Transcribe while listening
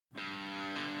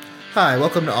Hi,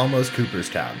 welcome to Almost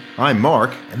Cooperstown. I'm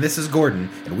Mark. And this is Gordon,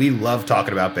 and we love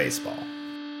talking about baseball.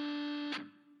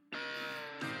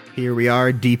 Here we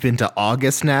are deep into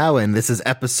August now, and this is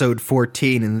episode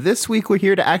 14. And this week we're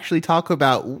here to actually talk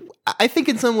about, I think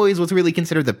in some ways, what's really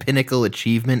considered the pinnacle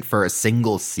achievement for a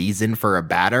single season for a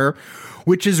batter,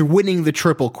 which is winning the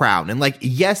Triple Crown. And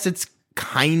yes, it's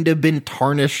kind of been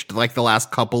tarnished like the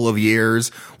last couple of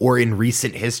years or in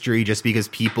recent history just because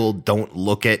people don't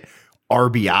look at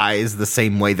RBIs the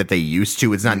same way that they used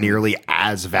to. It's not nearly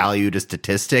as valued a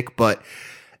statistic, but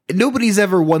nobody's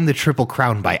ever won the Triple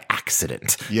Crown by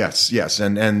accident. Yes.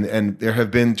 And there have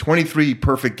been 23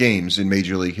 perfect games in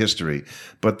Major League history,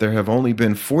 but there have only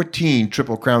been 14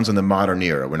 Triple Crowns in the modern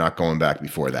era. We're not going back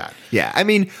before that. Yeah, I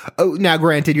mean, now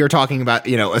granted, you're talking about,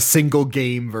 a single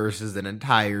game versus an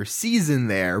entire season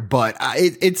there, but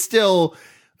it's still...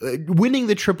 winning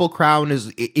the Triple Crown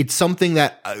it's something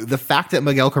that the fact that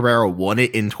Miguel Cabrera won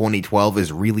it in 2012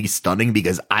 is really stunning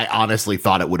because I honestly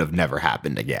thought it would have never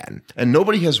happened again. And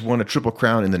nobody has won a Triple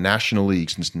Crown in the National League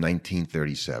since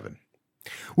 1937.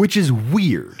 Which is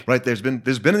weird. Right, there's been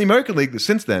in the American League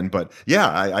since then, but yeah,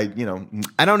 I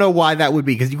don't know why that would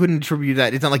be because you couldn't attribute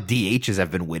that. It's not like DHs have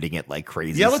been winning it like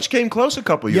crazy. Yelich came close a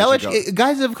couple years ago.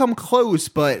 Guys have come close,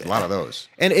 but a lot of those.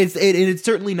 And it's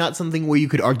certainly not something where you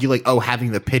could argue like, oh,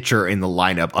 having the pitcher in the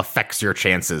lineup affects your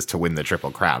chances to win the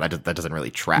Triple Crown. That doesn't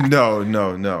really track.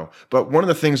 No. But one of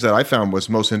the things that I found was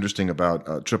most interesting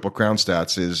about Triple Crown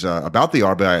stats is about the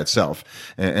RBI itself,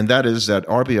 and that is that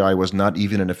RBI was not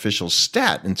even an official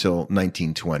stat until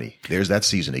 1920. There's that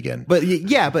season again. But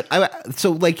yeah,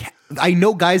 I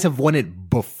know guys have won it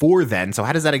before then. So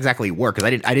how does that exactly work? Because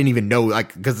I didn't even know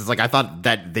because it's I thought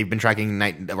that they've been tracking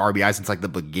RBI since the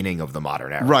beginning of the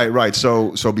modern era. Right.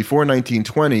 So before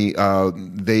 1920,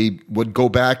 they would go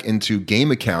back into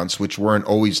game accounts, which weren't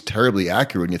always terribly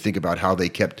accurate when you think about how they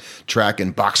kept track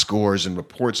and box scores and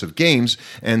reports of games.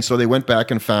 And so they went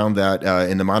back and found that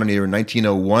in the modern era, in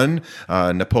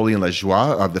 1901, Napoleon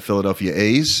Lajoie of the Philadelphia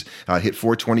A's hit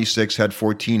 .426, had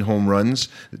 14 home runs,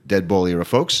 dead ball era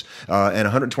folks, and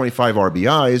 125 RBIs,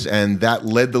 and that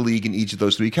led the league in each of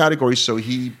those three categories. So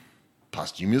he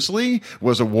posthumously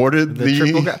was awarded the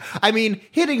Triple Crown. I mean,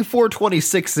 hitting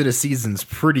 .426 in a season's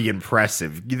pretty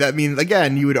impressive. I mean,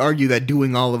 again, you would argue that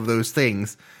doing all of those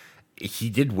things,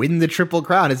 he did win the Triple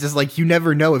Crown. It's just you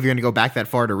never know if you're going to go back that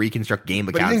far to reconstruct game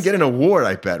accounts. But he didn't get an award,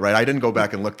 I bet, right? I didn't go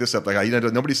back and look this up.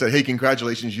 Nobody said, "Hey,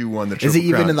 congratulations, you won the Triple Crown." Is he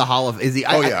even in the Hall of? Is he?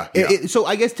 Yeah. So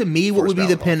I guess to me, what would be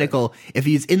the pinnacle if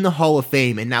he's in the Hall of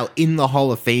Fame and now in the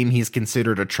Hall of Fame he's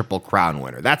considered a Triple Crown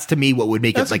winner? That's to me what would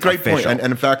make That's it a great official. point.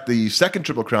 And in fact, the second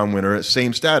Triple Crown winner,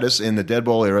 same status in the dead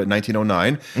ball era,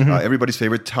 1909. Everybody's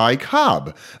favorite Ty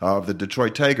Cobb of the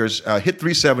Detroit Tigers hit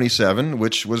 .377,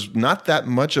 which was not that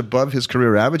much above his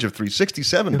career average of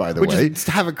 .367, by the way. Is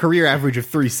to have a career average of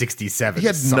 .367. He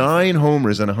had 9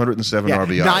 homers and 107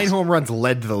 RBIs. 9 home runs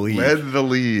led the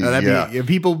league.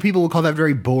 People will call that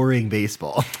very boring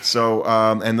baseball. So,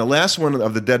 and the last one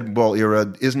of the dead ball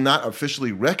era is not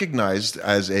officially recognized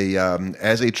as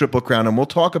a Triple Crown, and we'll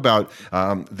talk about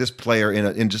this player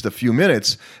in just a few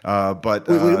minutes. But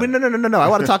wait, no! I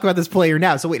want to talk about this player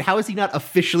now. So wait, how is he not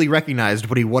officially recognized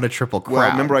when he won a Triple Crown?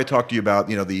 Well, remember I talked to you about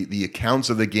the accounts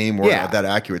of the game weren't that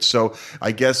accurate. So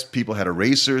I guess people had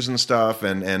erasers and stuff,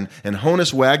 and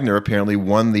Honus Wagner apparently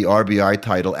won the RBI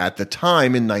title at the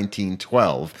time in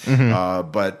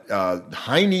 1912. But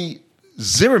Heine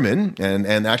Zimmerman,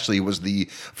 and actually was the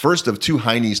first of 2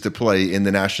 Heinies to play in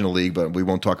the National League, but we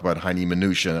won't talk about Heine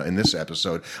minutia in this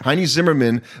episode. Heine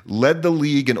Zimmerman led the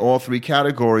league in all 3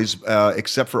 categories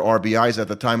except for RBIs at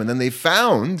the time, and then they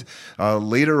found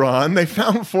later on 4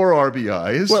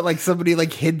 RBIs. What, somebody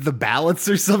hid the ballots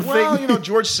or something? Well,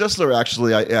 George Sisler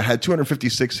actually had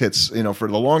 256 hits, for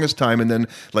the longest time, and then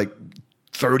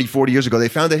 30, 40 years ago, they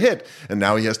found a hit, and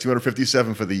now he has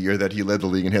 257 for the year that he led the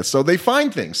league in hits. So they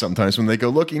find things sometimes when they go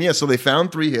looking. Yeah, so they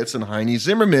found 3 hits, and Heine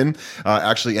Zimmerman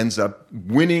actually ends up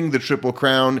winning the Triple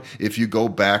Crown. If you go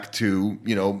back to,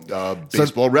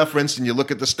 Baseball Reference and you look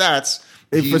at the stats,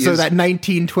 So that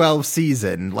 1912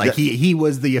 season, he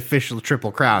was the official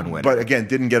Triple Crown winner. But again,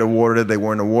 didn't get awarded. They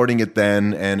weren't awarding it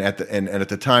then, and at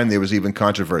the time there was even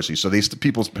controversy. So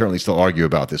people apparently still argue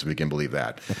about this. We can believe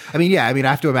that. I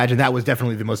have to imagine that was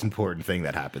definitely the most important thing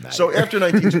that happened that year. After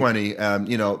 1920,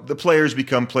 the players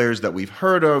become players that we've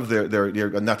heard of. They're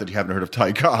not that you haven't heard of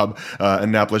Ty Cobb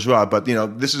and Nap Lajoie, but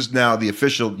this is now the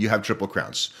official. You have Triple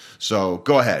Crowns. So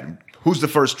go ahead. Who's the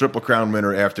first Triple Crown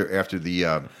winner after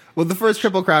the? Well, the first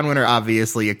Triple Crown winner,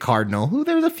 obviously, a Cardinal, who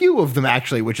there's a few of them,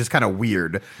 actually, which is kind of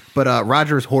weird. But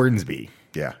Rogers Hornsby.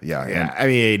 Yeah. I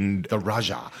mean, the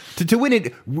Raja. To win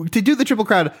it, to do the Triple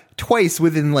Crown twice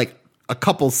within like a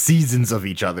couple seasons of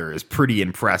each other is pretty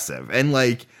impressive. And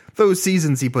like those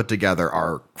seasons he put together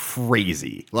are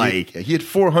crazy. Like he had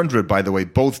 400, by the way,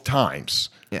 both times.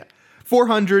 Yeah.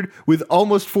 400 with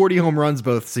almost 40 home runs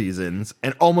both seasons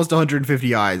and almost 150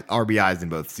 RBIs in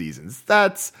both seasons.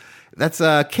 That's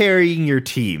carrying your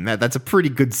team. That's a pretty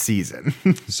good season.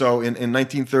 So in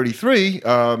 1933,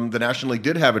 the National League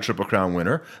did have a Triple Crown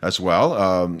winner as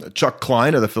well. Chuck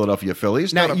Klein of the Philadelphia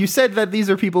Phillies. Now, you said that these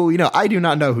are people, I do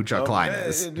not know who Chuck Klein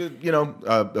is.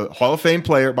 Hall of Fame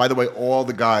player. By the way, all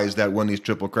the guys that won these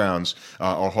Triple Crowns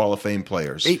are Hall of Fame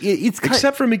players.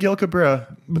 Except for Miguel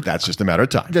Cabrera, but that's just a matter of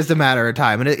time. Just a matter of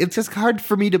time. And it's just hard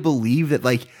for me to believe that,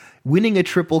 like, winning a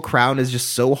Triple Crown is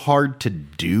just so hard to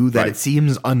do that It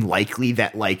seems unlikely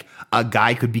that like a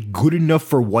guy could be good enough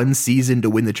for one season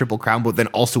to win the Triple Crown, but then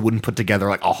also wouldn't put together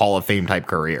like a Hall of Fame type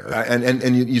career.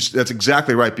 And you, that's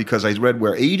exactly right, because I read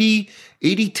where 80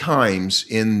 times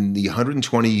in the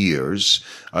 120 years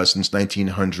since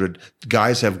 1900,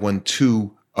 guys have won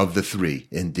 2 of the 3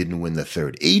 and didn't win the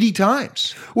third. 80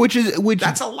 times. Which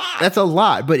that's a lot. That's a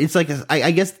lot. But it's like,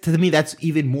 I guess to me, that's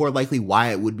even more likely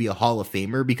why it would be a Hall of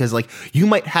Famer, because like you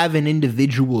might have an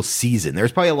individual season.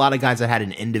 There's probably a lot of guys that had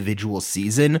an individual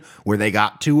season where they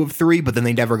got 2 of 3, but then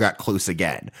they never got close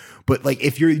again. But like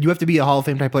if you have to be a Hall of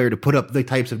Fame type player to put up the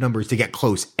types of numbers to get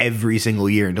close every single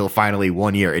year until finally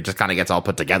one year, it just kind of gets all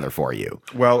put together for you.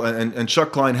 Well, and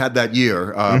Chuck Klein had that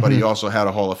year, but he also had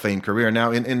a Hall of Fame career. Now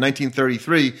in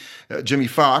 1933, Jimmy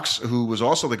Fox, who was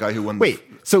also the guy who won.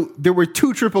 So there were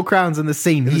 2 Triple Crowns in the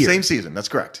same year. The same season. That's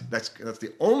correct. That's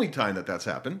the only time that's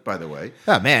happened, by the way.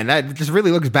 Oh, man, that just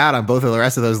really looks bad on both of the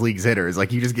rest of those league's hitters.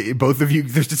 Like, you just get both of you,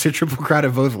 there's just a Triple Crown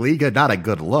in both leagues. Not a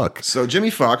good look. So Jimmy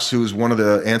Fox, who's one of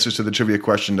the answers to the trivia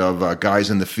question of guys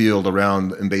in the field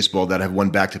around in baseball that have won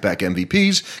back-to-back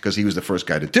MVPs, because he was the first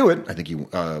guy to do it. I think he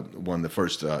won the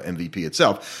first MVP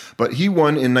itself. But he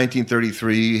won in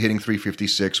 1933, hitting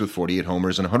 .356 with 48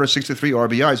 homers and 163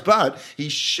 RBIs. But he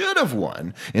should have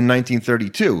won in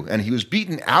 1932, and he was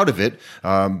beaten out of it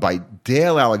by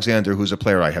Dale Alexander, who's a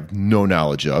player I have no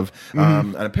knowledge of.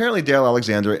 And apparently Dale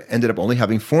Alexander ended up only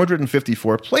having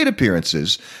 454 plate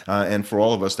appearances. And for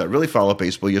all of us that really follow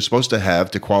baseball, you're supposed to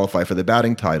have, to qualify for the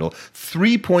batting title,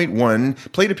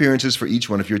 3.1 plate appearances for each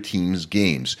one of your team's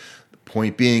games.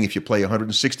 Point being, if you play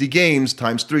 160 games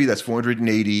times 3, that's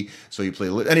 480. So you play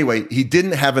anyway. He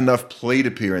didn't have enough plate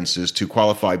appearances to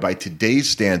qualify by today's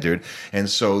standard, and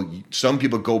so some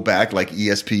people go back, like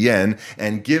ESPN,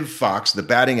 and give Fox the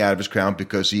batting average crown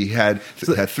because he had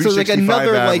 365 like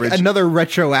another average. Like another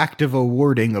retroactive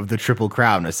awarding of the Triple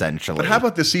Crown, essentially. But how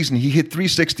about this season? He hit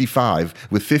 365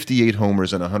 with 58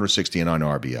 homers and 169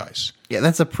 RBIs. Yeah,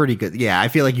 that's a pretty good. Yeah, I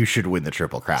feel like you should win the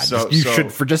Triple Crown.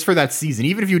 Should for that season,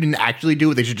 even if you didn't actually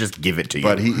do it, they should just give it to you.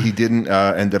 But he didn't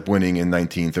end up winning in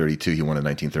 1932. He won in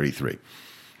 1933.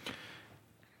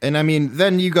 And I mean,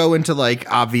 then you go into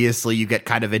like, obviously you get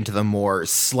kind of into the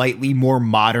slightly more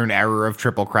modern era of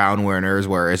Triple Crown winners,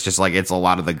 where it's just like, it's a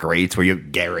lot of the greats, where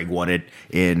Gehrig won it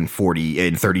in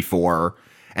 34.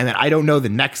 And then I don't know the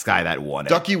next guy that won it.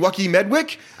 Ducky Wucky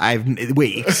Medwick?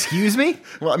 Wait, excuse me?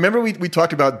 Well, remember we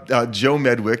talked about Joe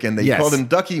Medwick, and they called him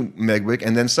Ducky Medwick,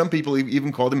 and then some people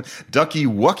even called him Ducky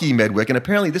Wucky Medwick, and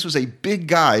apparently this was a big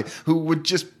guy who would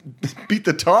just beat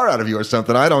the tar out of you or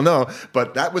something. I don't know.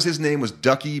 But that was his name, was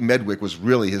Ducky Medwick, was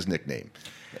really his nickname.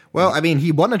 Well, I mean,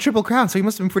 he won a Triple Crown, so he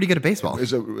must have been pretty good at baseball.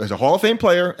 As a Hall of Fame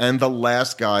player, and the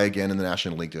last guy, again, in the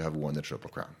National League to have won the Triple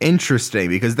Crown. Interesting,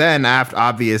 because then,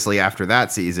 after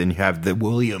that season, you have Ted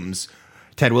Williams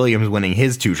winning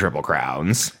his 2 Triple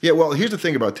Crowns. Yeah, well, here's the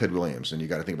thing about Ted Williams, and you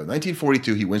got to think about it.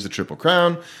 1942, he wins the Triple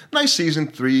Crown. Nice season,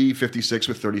 356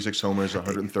 with 36 homers,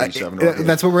 137 RBIs.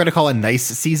 That's what we're going to call a nice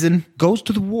season. Goes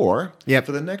to the war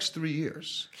for the next 3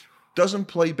 years. Doesn't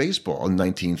play baseball in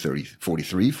 1930,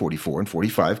 43, 44, and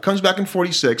 45. Comes back in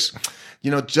 46.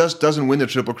 Just doesn't win the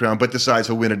Triple Crown, but decides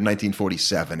he'll win it in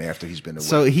 1947 after he's been away.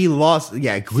 So he lost,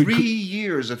 3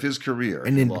 years of his career.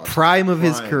 And in prime of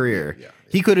his career. Yeah.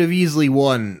 He could have easily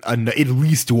won at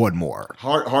least one more.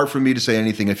 Hard for me to say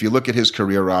anything. If you look at his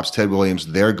career, Robs, Ted Williams,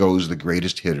 there goes the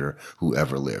greatest hitter who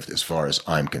ever lived, as far as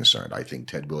I'm concerned. I think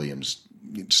Ted Williams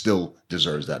still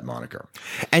deserves that moniker.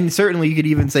 And certainly you could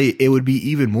even say it would be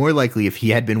even more likely if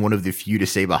he had been one of the few to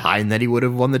stay behind that he would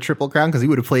have won the Triple Crown, because he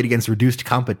would have played against reduced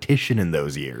competition in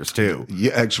those years too.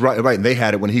 Yeah, that's right. And they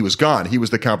had it when he was gone. He was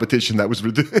the competition that was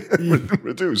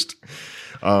reduced.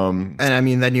 And I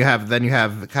mean, then you have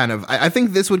kind of, I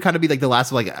think this would kind of be like the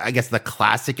last of like, I guess the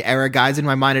classic era guys in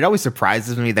my mind. It always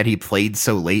surprises me that he played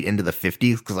so late into the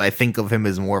 50s because I think of him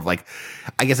as more of like,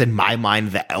 I guess in my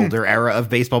mind, the elder era of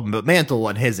baseball, but Mantle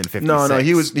won his in 56. No,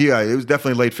 it was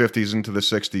definitely late 50s into the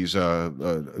 60s.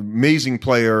 Amazing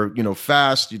player,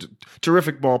 fast,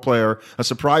 terrific ball player. A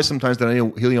surprise sometimes that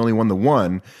he only won the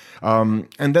one. And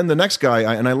then the next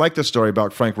guy, and I like this story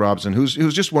about Frank Robinson, who's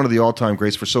just one of the all-time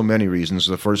greats for so many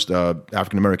reasons. The first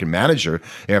African-American manager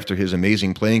after his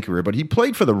amazing playing career. But he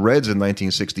played for the Reds in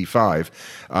 1965,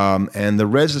 and the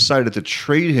Reds decided to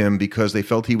trade him because they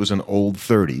felt he was an old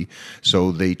 30.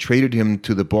 So they traded him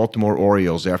to the Baltimore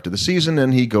Orioles after the season,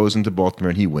 and he goes into Baltimore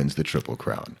and he wins the Triple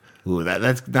Crown. Ooh,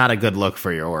 that's not a good look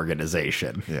for your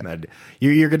organization. Yeah.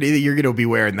 You're gonna be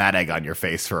wearing that egg on your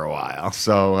face for a while.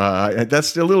 So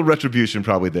that's a little retribution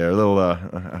probably there, a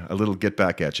little get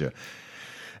back at you.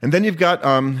 And then you've got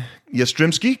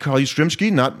Yastrzemski, Carl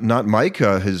Yastrzemski, not Mike.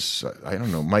 I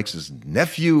don't know, Mike's his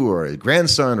nephew or a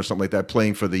grandson or something like that,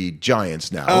 playing for the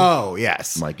Giants now. Oh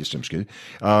yes, Mike Yastrzemski,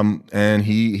 and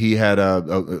he had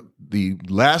the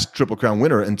last Triple Crown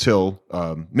winner until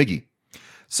Miggy.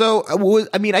 So,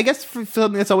 I mean, I guess for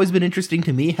something that's always been interesting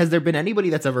to me, has there been anybody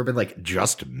that's ever been like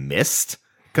just missed?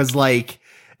 Because like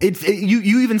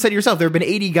you even said yourself, there have been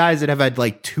 80 guys that have had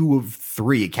like 2 of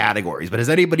 3 categories, but has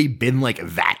anybody been like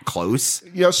that close?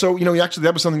 Yeah, so actually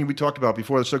that was something we talked about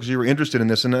before the show because you were interested in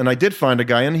this, and I did find a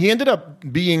guy, and he ended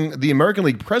up being the American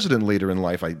League president later in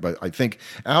life. I think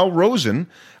Al Rosen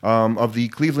of the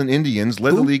Cleveland Indians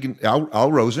led the league.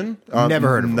 Al Rosen, never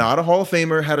heard of him. Not a Hall of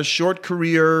Famer, had a short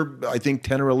career, I think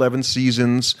 10 or 11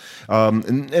 seasons,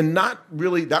 and not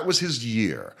really. That was his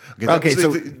year.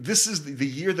 This is the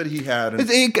year that he had.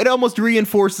 It almost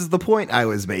reinforces the point I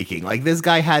was making. Like this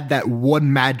guy had that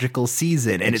one magical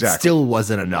season, and exactly. It still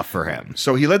wasn't enough for him.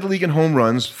 So he led the league in home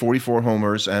runs, 44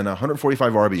 homers, and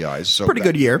 145 RBIs. So pretty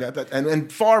good year, and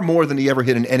far more than he ever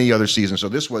hit in any other season. So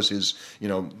this was his,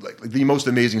 like the most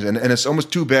amazing, and it's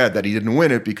almost too bad that he didn't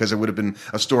win it because it would have been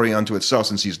a story unto itself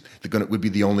since he's would be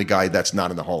the only guy that's not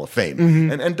in the Hall of Fame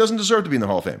and doesn't deserve to be in the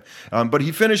Hall of Fame. But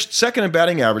he finished second in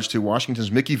batting average to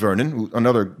Washington's Mickey Vernon,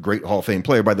 another great Hall of Fame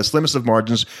player, by the slimmest of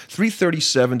margins,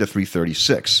 337 to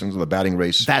 336 in the batting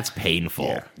race. That's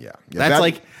painful. Yeah. That's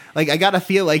like I gotta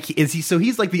feel like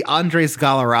he's like the Andres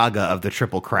Galarraga of the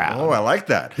Triple Crown. Oh, I like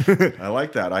that. I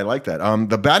like that.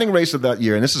 The batting race of that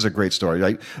year, and this is a great story,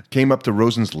 right? Came up to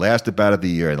Rosen's last at bat of the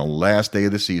year, and the last day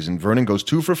of the season, Vernon goes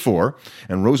 2 for 4,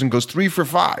 and Rosen goes 3 for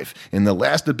 5. In the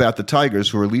last at bat, the Tigers,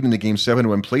 who were leading the game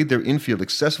 7-1, played their infield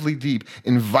excessively deep,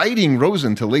 inviting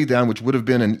Rosen to lay down, which would have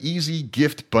been an easy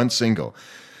gift bunt single.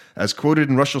 As quoted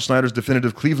in Russell Snyder's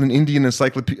definitive Cleveland Indian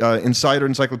Insider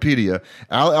Encyclopedia,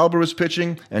 Al Albert was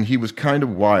pitching, and he was kind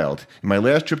of wild. In my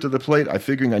last trip to the plate, I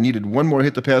figuring I needed one more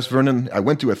hit to pass Vernon. I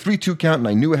went to a 3-2 count, and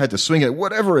I knew I had to swing at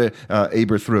whatever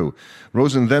Aber threw.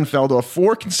 Rosen then fouled off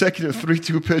 4 consecutive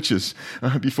 3-2 pitches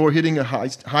before hitting a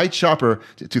high chopper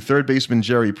to third baseman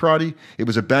Jerry Proddy. It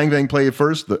was a bang-bang play at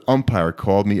first. The umpire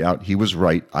called me out. He was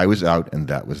right. I was out, and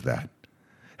that was that.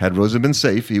 Had Rosen been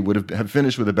safe, he would have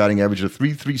finished with a batting average of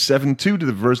 3.372 to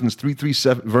the Vernon's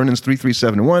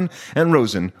 3.371, and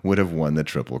Rosen would have won the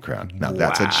Triple Crown. Now,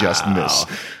 that's a just miss.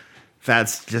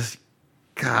 That's just,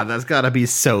 God, that's got to be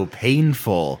so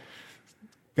painful.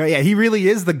 Yeah, he really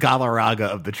is the Galarraga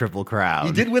of the Triple Crown.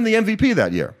 He did win the MVP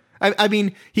that year. I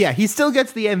mean, yeah, he still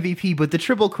gets the MVP, but the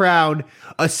Triple Crown,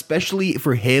 especially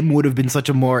for him, would have been such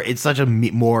a more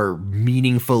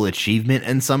meaningful achievement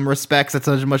in some respects. It's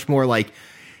such a much more like,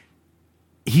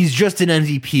 he's just an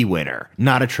MVP winner,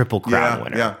 not a Triple Crown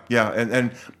winner. Yeah.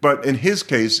 But in his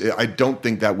case, I don't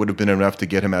think that would have been enough to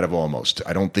get him out of almost.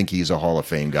 I don't think he's a Hall of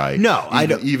Fame guy. No, I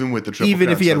don't. Even with the Triple Crown. Even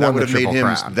if he had won the that Triple would have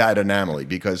made Crown. him that anomaly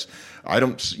because I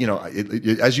don't,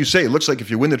 as you say, it looks like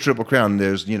if you win the Triple Crown,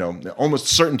 there's, almost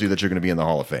certainty that you're going to be in the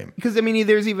Hall of Fame. Because, I mean,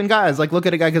 there's even guys, like look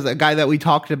at a guy that we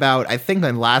talked about, I think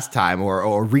last time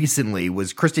or recently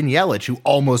was Christian Yelich, who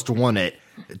almost won it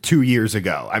 2 years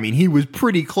ago. I mean, he was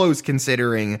pretty close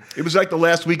considering. It was like the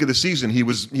last week of the season. He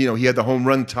was, he had the home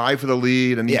run tie for the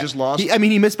lead, and he just lost.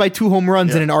 He missed by 2 home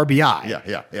runs and an RBI.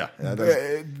 Yeah.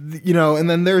 And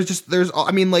then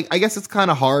I guess it's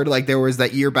kind of hard. Like there was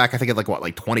that year back, I think at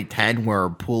 2010, where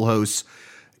Pujols,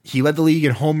 he led the league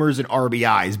in homers and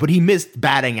RBIs, but he missed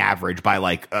batting average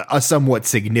by a somewhat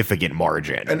significant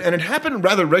margin. And it happened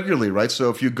rather regularly, right? So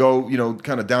if you go,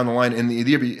 kind of down the line in the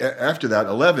year after that,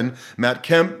 11, Matt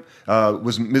Kemp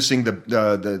was missing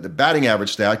the batting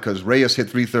average stat because Reyes hit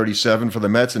 337 for the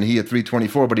Mets and he hit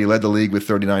 324, but he led the league with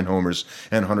 39 homers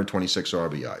and 126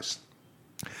 RBIs.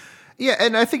 Yeah,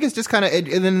 and I think it's just kind of,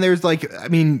 and then there's like, I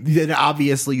mean, then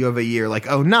obviously you have a year like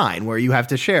 09 where you have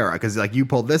Teixeira, because like you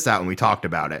pulled this out and we talked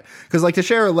about it. Because like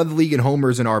Teixeira led the league in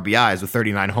homers and RBIs with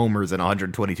 39 homers and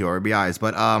 122 RBIs,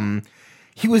 but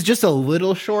he was just a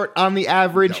little short on the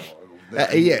average.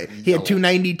 He had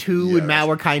 292, and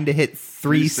Mauer kind of hit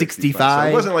 365. So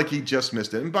it wasn't like he just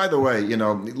missed it. And by the way,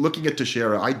 looking at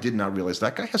Teixeira, I did not realize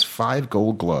that guy has 5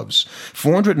 Gold Gloves,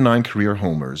 409 career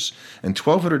homers, and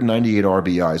 1,298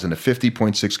 RBIs, and a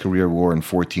 50.6 career WAR in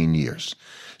 14 years.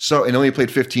 So, and only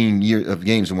played 15 years of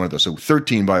games in one of those, so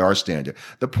 13 by our standard.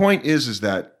 The point is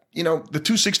that the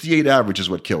 268 average is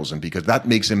what kills him, because that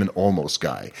makes him an almost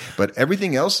guy. But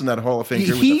everything else in that Hall of Fame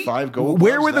with the 5 Gold Gloves.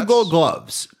 Where were the Gold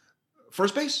Gloves?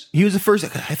 First base? He was the first.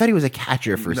 I thought he was a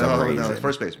catcher for some reason. No,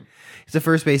 first baseman. He's a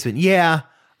first baseman. Yeah,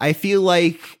 I feel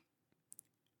like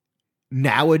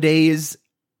nowadays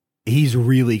he's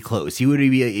really close.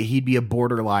 He'd be a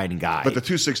borderline guy. But the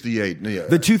 268, yeah.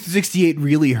 The 268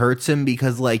 really hurts him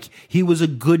because like he was a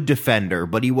good defender,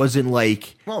 but he wasn't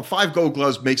like, well, 5 Gold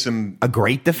Gloves makes him a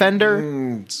great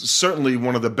defender. Certainly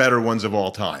one of the better ones of all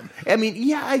time. I mean,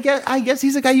 yeah, I guess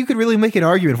he's a guy you could really make an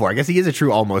argument for. I guess he is a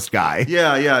true almost guy.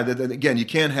 Yeah. Again, you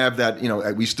can't have that.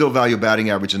 We still value batting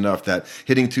average enough that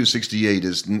hitting 268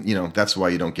 is, that's why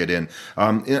you don't get in.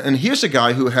 And here's a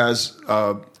guy who has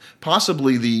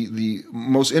possibly the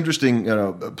most interesting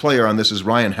player on this is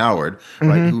Ryan Howard,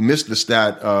 right? Who missed the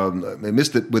stat,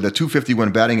 missed it with a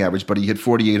 251 batting average, but he hit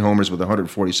 48 homers with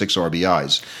 146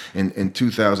 RBIs in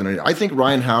 2008. I think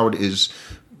Ryan Howard is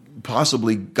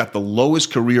possibly got the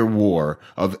lowest career WAR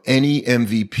of any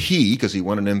MVP, because he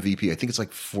won an MVP. I think it's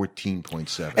like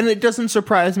 14.7. And it doesn't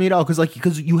surprise me at all,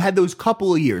 because you had those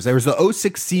couple of years. There was the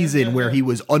 06 season where he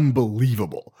was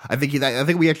unbelievable. I think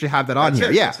we actually have that on here.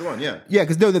 Yeah, that's the one. Yeah,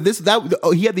 because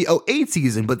he had the 08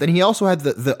 season, but then he also had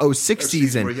the 06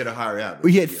 season where he hit a higher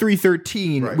average. He had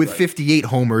 313 with 58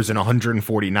 homers and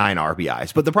 149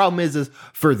 RBIs. But the problem is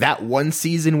for that one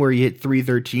season where he hit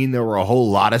 313, there were a whole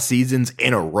lot of seasons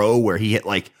in a row where he hit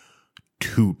like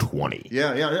 220.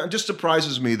 Yeah. It just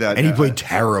surprises me that. And he played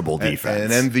terrible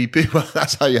defense. An MVP. Well,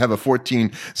 that's how you have a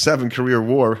 14-7 career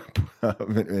WAR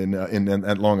in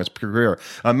that longest career.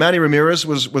 Manny Ramirez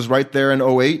was right there in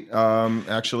 08.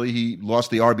 Actually, he lost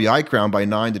the RBI crown by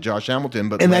 9 to Josh Hamilton.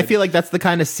 But I feel like that's the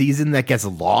kind of season that gets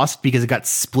lost because it got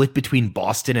split between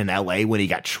Boston and LA when he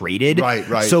got traded.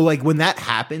 Right. So like when that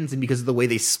happens, and because of the way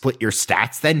they split your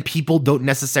stats, then people don't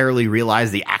necessarily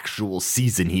realize the actual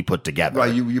season he put together.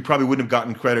 Right. You probably wouldn't have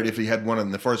gotten credit if he had won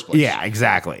in the first place. Yeah,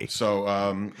 exactly.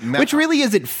 So, which really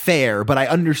isn't fair, but I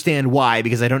understand why,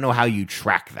 because I don't know how you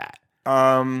track that.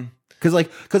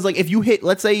 Because if you hit,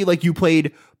 let's say like you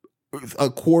played a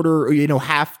quarter,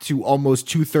 half to almost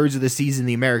 2/3 of the season in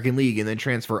the American League and then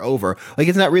transfer over. Like,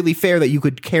 it's not really fair that you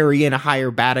could carry in a higher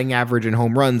batting average and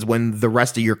home runs when the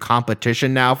rest of your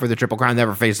competition now for the Triple Crown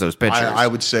never face those pitchers. I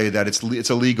would say that it's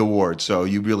a league award, so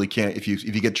you really can't. If you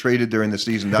get traded during the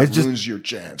season, that ruins your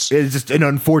chance. It's just an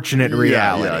unfortunate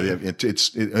reality.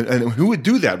 Yeah. And who would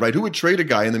do that, right? Who would trade a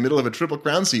guy in the middle of a Triple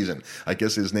Crown season? I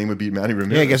guess his name would be Manny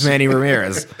Ramirez. Yeah, I guess Manny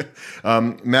Ramirez.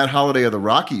 Matt Holliday of the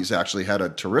Rockies actually had a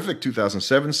terrific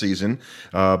 2007 season,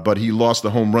 but he lost the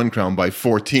home run crown by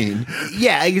 14.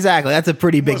 Yeah, exactly. That's a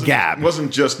pretty big gap.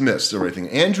 Wasn't just missed or anything.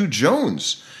 Andrew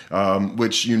Jones,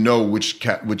 which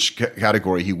which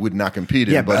category he would not compete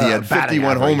in, but he had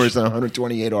 51 homers and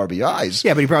 128 RBIs.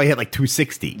 Yeah, but he probably hit like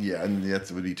 260. Yeah, and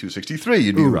that would be 263.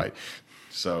 You'd be right.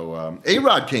 So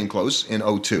A-Rod came close in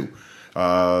 02.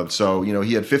 So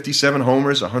he had 57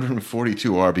 homers,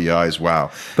 142 RBIs. Wow!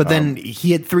 But then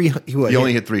he had He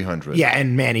only hit 300. Yeah,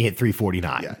 and Manny hit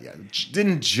 349. Yeah.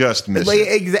 Didn't just miss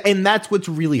it. And that's what's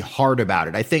really hard about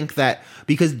it. I think that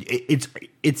because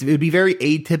it would be very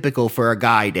atypical for a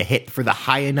guy to hit for the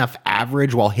high enough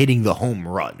average while hitting the home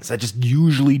runs. That just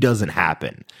usually doesn't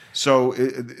happen. So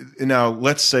now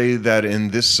let's say that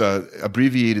in this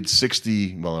abbreviated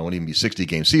 60, well, it won't even be 60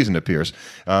 game season, it appears,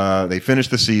 they finish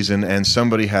the season and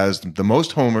somebody has the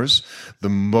most homers, the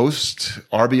most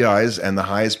RBIs, and the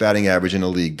highest batting average in the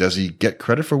league. Does he get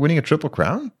credit for winning a Triple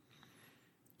Crown?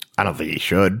 I don't think he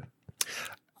should.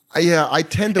 Yeah, I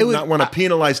tend to not want to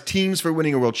penalize teams for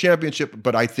winning a world championship,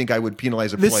 but I think I would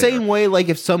penalize a player. The same way, like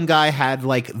if some guy had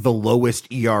like the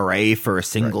lowest ERA for a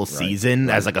single season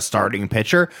as like a starting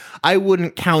pitcher, I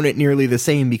wouldn't count it nearly the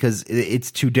same because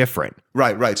it's too different.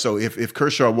 Right. So if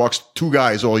Kershaw walks 2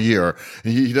 guys all year,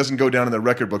 he doesn't go down in the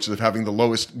record books of having the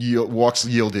lowest walks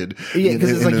yielded. Yeah,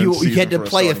 because it's like you had to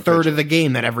play a third of the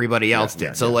game that everybody else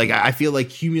did. So like I feel like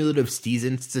cumulative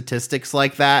season statistics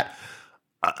like that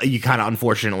you kind of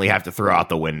unfortunately have to throw out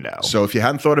the window. So if you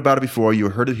hadn't thought about it before, you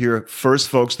heard it here first,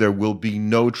 folks. There will be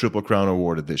no Triple Crown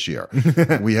awarded this year.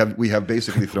 we have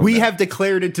basically thrown. We have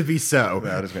declared it to be so.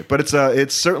 That is great, but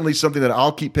it's certainly something that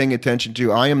I'll keep paying attention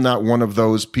to. I am not one of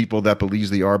those people that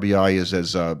believes the RBI is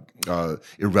as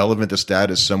irrelevant a stat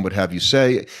as some would have you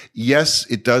say. Yes,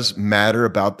 it does matter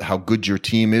about how good your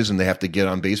team is, and they have to get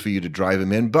on base for you to drive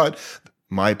them in. But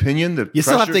my opinion, you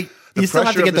still have to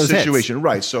get those situation, hits.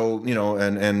 Right? So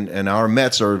and our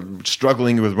Mets are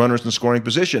struggling with runners in scoring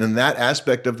position, and that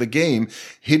aspect of the game,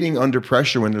 hitting under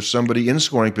pressure when there's somebody in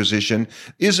scoring position,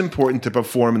 is important to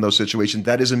perform in those situations.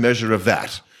 That is a measure of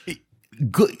that.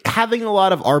 Good, having a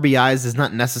lot of RBIs is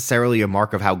not necessarily a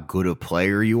mark of how good a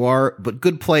player you are, but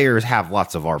good players have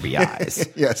lots of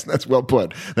RBIs. Yes, that's well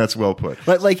put.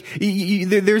 But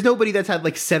there's nobody that's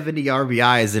had 70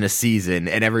 RBIs in a season,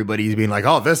 and everybody's being like,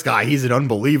 "Oh, this guy, he's an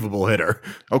unbelievable hitter."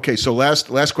 Okay, so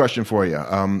last question for you.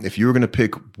 If you were going to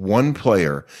pick one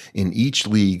player in each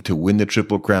league to win the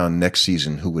Triple Crown next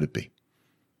season, who would it be?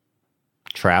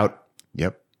 Trout.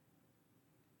 Yep.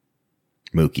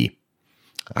 Mookie.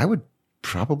 I would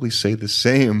probably say the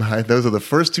same. Those are the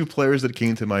first two players that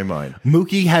came to my mind.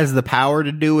 Mookie has the power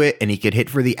to do it, and he could hit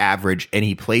for the average, and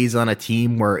he plays on a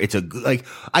team where it's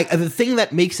the thing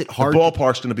that makes it hard. The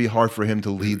ballpark's going to be hard for him to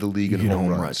lead the league in home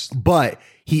runs. But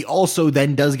he also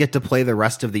then does get to play the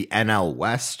rest of the NL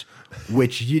West,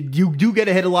 which you do get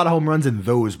to hit a lot of home runs in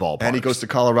those ballparks. And he goes to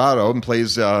Colorado and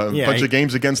plays a bunch of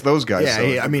games against those guys.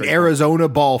 Yeah, so Arizona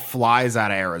ball flies out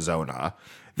of Arizona.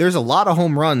 There's a lot of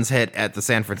home runs hit at the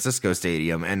San Francisco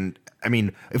Stadium, and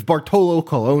if Bartolo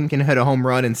Colon can hit a home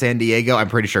run in San Diego, I'm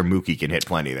pretty sure Mookie can hit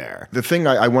plenty there. The thing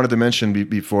I wanted to mention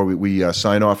before we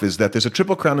sign off is that there's a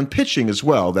Triple Crown in pitching as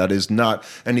well. That is not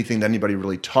anything that anybody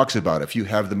really talks about. If you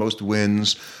have the most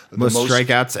wins, most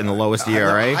strikeouts, and the lowest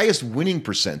ERA, the highest winning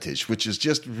percentage, which is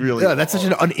just really that's such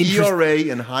an uninteresting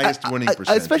ERA and highest winning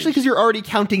percentage, especially because you're already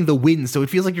counting the wins, so it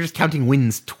feels like you're just counting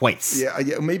wins twice.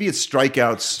 Yeah, maybe it's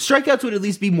strikeouts. Strikeouts would at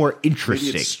least be more interesting.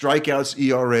 Maybe it's strikeouts,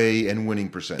 ERA, and winning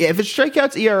percentage. Yeah, if it's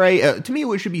strikeouts, ERA, to me,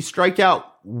 it should be strikeout.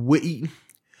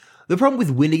 The problem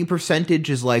with winning percentage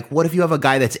is what if you have a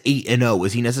guy that's 8-0?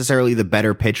 Is he necessarily the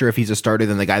better pitcher if he's a starter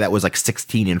than the guy that was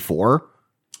 16-4?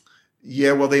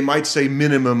 Yeah, well, they might say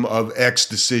minimum of X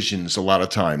decisions a lot of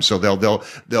times. So they'll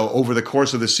over the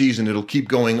course of the season, it'll keep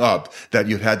going up that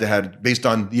you've had to have based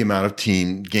on the amount of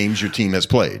games your team has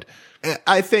played.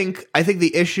 I think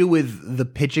the issue with the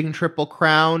pitching Triple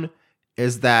Crown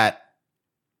is that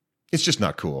it's just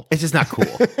not cool. It's just not cool.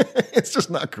 It's just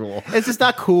not cool. It's just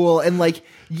not cool. And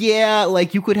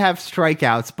you could have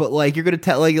strikeouts, but you're gonna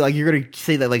tell you're gonna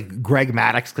say that Greg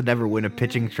Maddux could never win a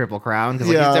pitching Triple Crown because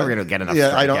he's never gonna get enough.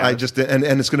 Yeah, strikeouts.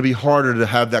 And it's gonna be harder to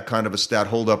have that kind of a stat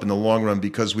hold up in the long run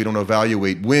because we don't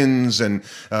evaluate wins and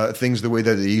things the way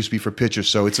that they used to be for pitchers.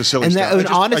 So it's a silly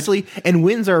stat. And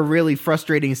wins are a really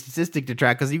frustrating statistic to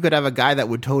track because you could have a guy that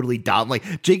would totally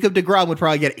dominate. Jacob deGrom would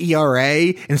probably get ERA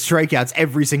and strikeouts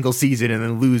every single season and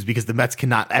then lose because the Mets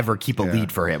cannot ever keep a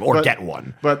lead for him or get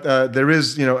one. But there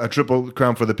is, a Triple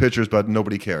Crown for the pitchers, but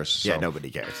nobody cares. So. Yeah, nobody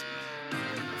cares.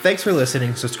 Thanks for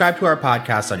listening. Subscribe to our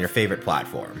podcast on your favorite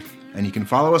platform. And you can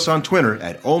follow us on Twitter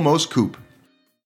at AlmostCoop.